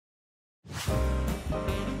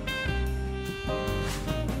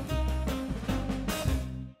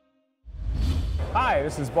Hi,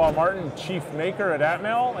 this is Bob Martin, Chief Maker at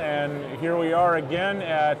Atmel, and here we are again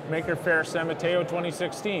at Maker Faire San Mateo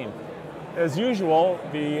 2016. As usual,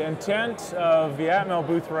 the intent of the Atmel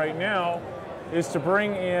booth right now is to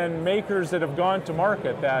bring in makers that have gone to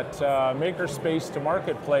market, that makerspace to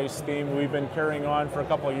marketplace theme we've been carrying on for a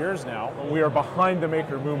couple of years now. We are behind the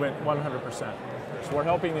maker movement 100%. So we're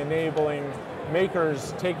helping enabling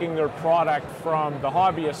makers taking their product from the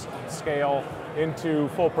hobbyist scale into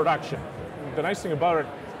full production. The nice thing about it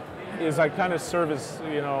is I kind of serve as,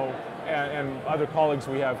 and other colleagues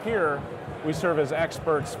we have here, we serve as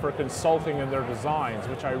experts for consulting in their designs,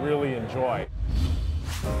 which I really enjoy.